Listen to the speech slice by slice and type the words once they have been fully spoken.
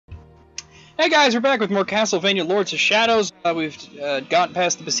Hey guys, we're back with more CastleVania Lords of Shadows. We've gotten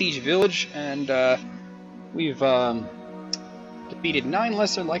past the besieged village, and we've defeated 9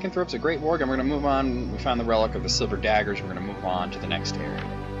 lesser lycanthropes, a great warg, and we're going to move on. We found the relic of the silver daggers. We're going to move on to the next area.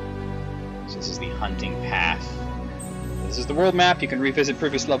 So this is the hunting path. This is the world map. You can revisit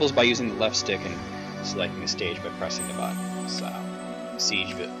previous levels by using the left stick and selecting the stage by pressing the button. So,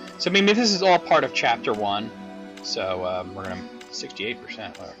 siege village. So I mean, this is all part of Chapter 1. So we're going to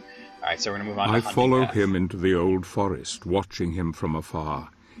 68%. Alright, so we're going to move on to I hunting follow path. him into the old forest, watching him from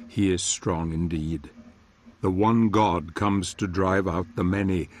afar. He is strong indeed. The one God comes to drive out the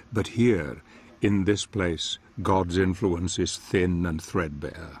many, but here, in this place, God's influence is thin and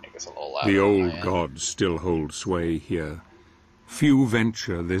threadbare. The old gods still hold sway here. Few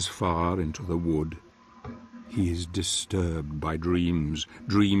venture this far into the wood. He is disturbed by dreams,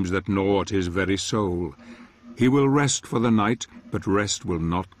 dreams that gnaw at his very soul. He will rest for the night, but rest will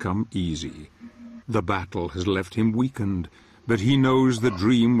not come easy. The battle has left him weakened, but he knows the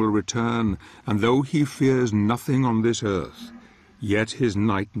dream will return, and though he fears nothing on this earth, yet his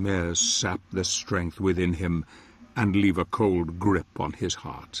nightmares sap the strength within him and leave a cold grip on his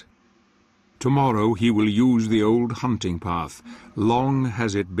heart. Tomorrow he will use the old hunting path. Long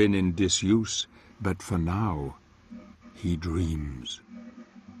has it been in disuse, but for now, he dreams.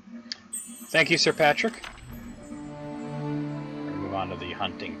 Thank you, Sir Patrick. Move on to the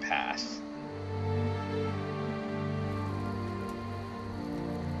hunting path.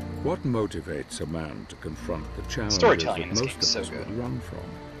 What motivates a man to confront the challenges Storytelling in that this most game is so of us good. would run from?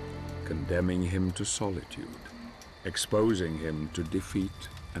 Condemning him to solitude, exposing him to defeat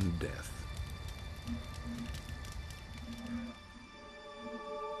and death.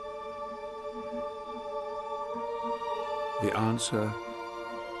 The answer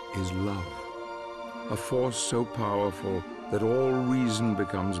is love. A force so powerful that all reason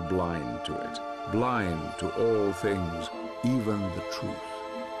becomes blind to it, blind to all things, even the truth.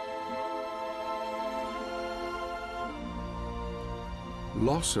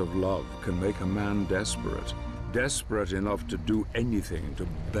 Loss of love can make a man desperate, desperate enough to do anything to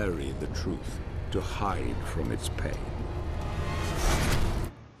bury the truth, to hide from its pain.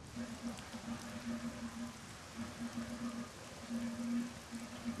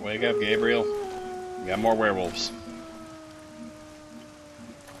 Wake up, Gabriel. We got more werewolves.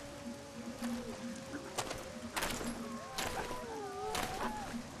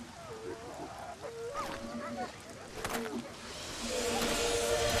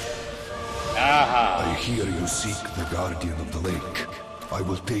 Aha! I hear you seek the guardian of the lake. I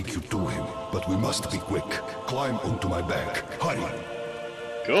will take you to him, but we must be quick. Climb onto my back. Hurry!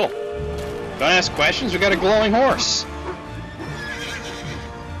 Cool. Don't ask questions, we got a glowing horse.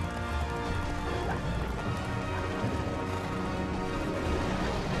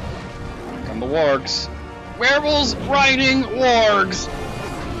 Here come the wargs. Werewolves riding wargs!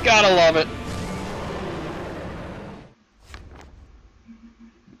 Gotta love it.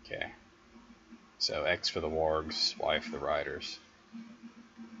 Okay. So X for the wargs, Y for the riders.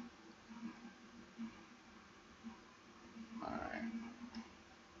 Alright.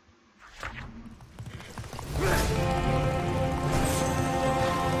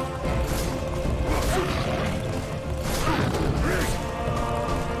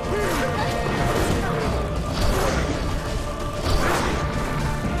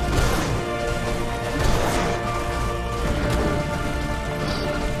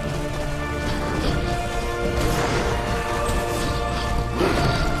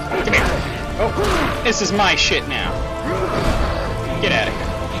 Oh, this is my shit now. Get out of here.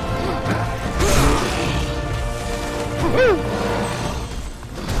 Woo!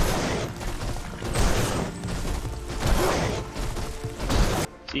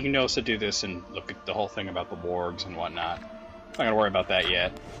 So you can also do this and look at the whole thing about the wargs and whatnot. Not gonna worry about that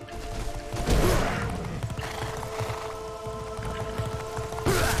yet.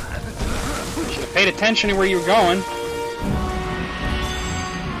 Should have paid attention to where you were going.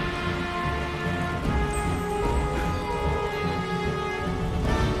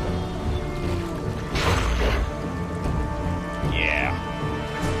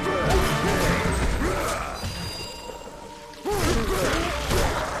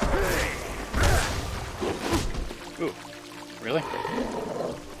 Ooh, really?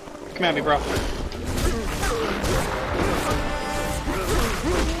 Come at me, bro.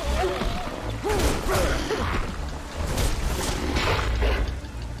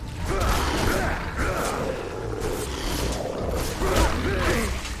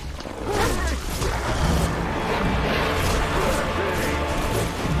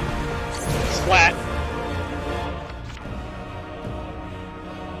 Splat.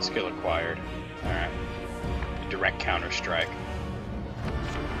 Skill acquired. Alright. Direct counter-strike.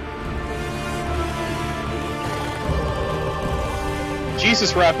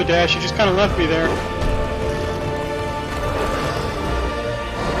 Jesus, Rapidash, you just kind of left me there.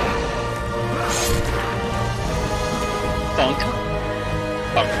 Funk.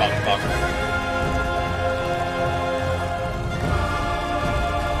 Funk, funk, funk.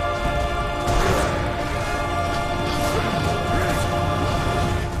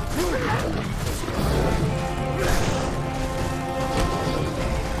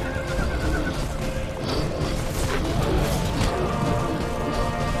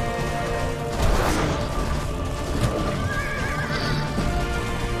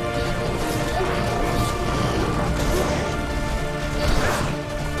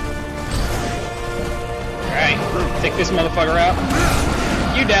 Take this motherfucker out.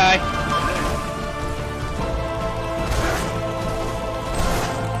 You die.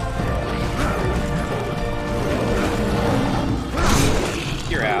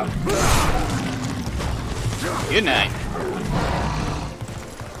 You're out. Good night.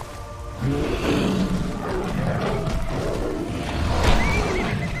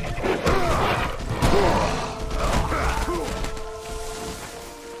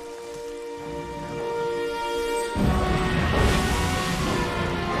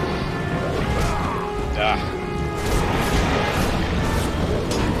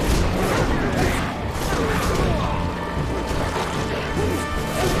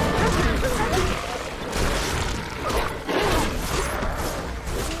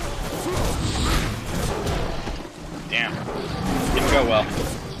 Damn. Didn't go well.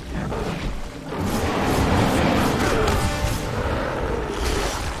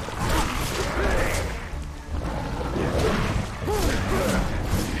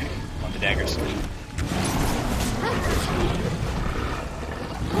 Want the daggers.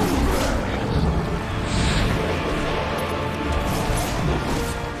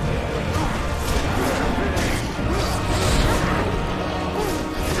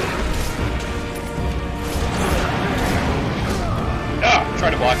 Try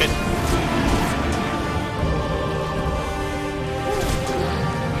to block it.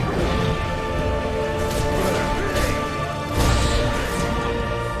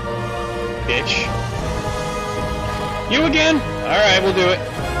 Bitch. You again? Alright, we'll do it.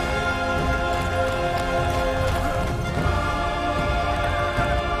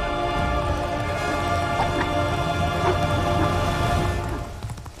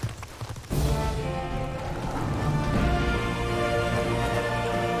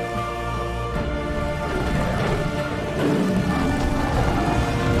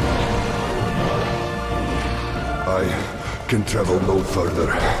 I can travel no further.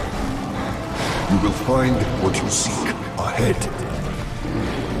 You will find what you seek ahead.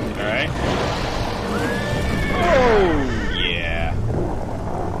 Alright. Oh, yeah.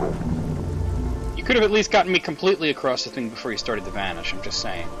 You could have at least gotten me completely across the thing before you started to vanish, I'm just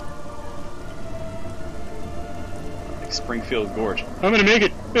saying. Like Springfield Gorge. I'm gonna make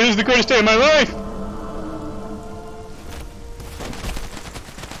it! It is the greatest day of my life!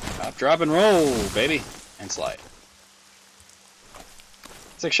 Top, drop, and roll, baby. And slide.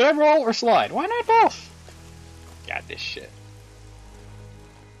 It's like, should I roll or slide? Why not both? Got this shit.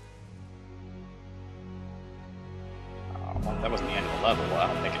 Oh, well, that wasn't the end of the level. Well,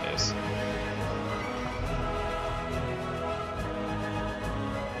 I don't think it is.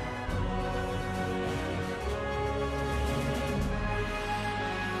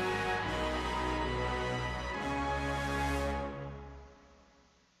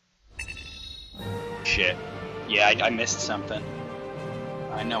 Shit. Yeah, I missed something.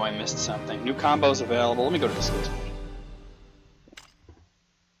 I know I missed something. New combos available. Let me go to the skills page.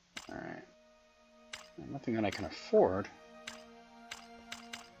 Alright. Nothing that I can afford.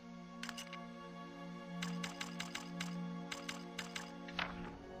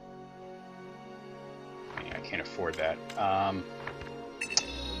 Yeah, I can't afford that.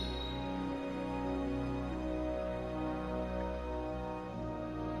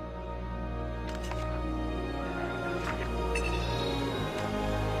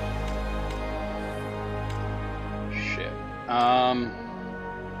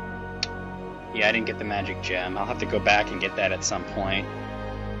 Yeah, I didn't get the magic gem. I'll have to go back and get that at some point.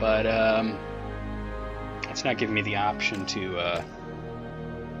 But, it's not giving me the option to,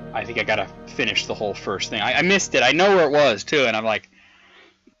 I think I gotta finish the whole first thing. I missed it. I know where it was, too, and I'm like...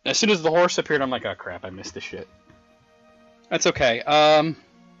 As soon as the horse appeared, I'm like, oh crap, I missed the shit. That's okay. We're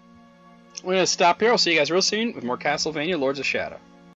gonna stop here. I'll see you guys real soon with more CastleVania Lords of Shadow.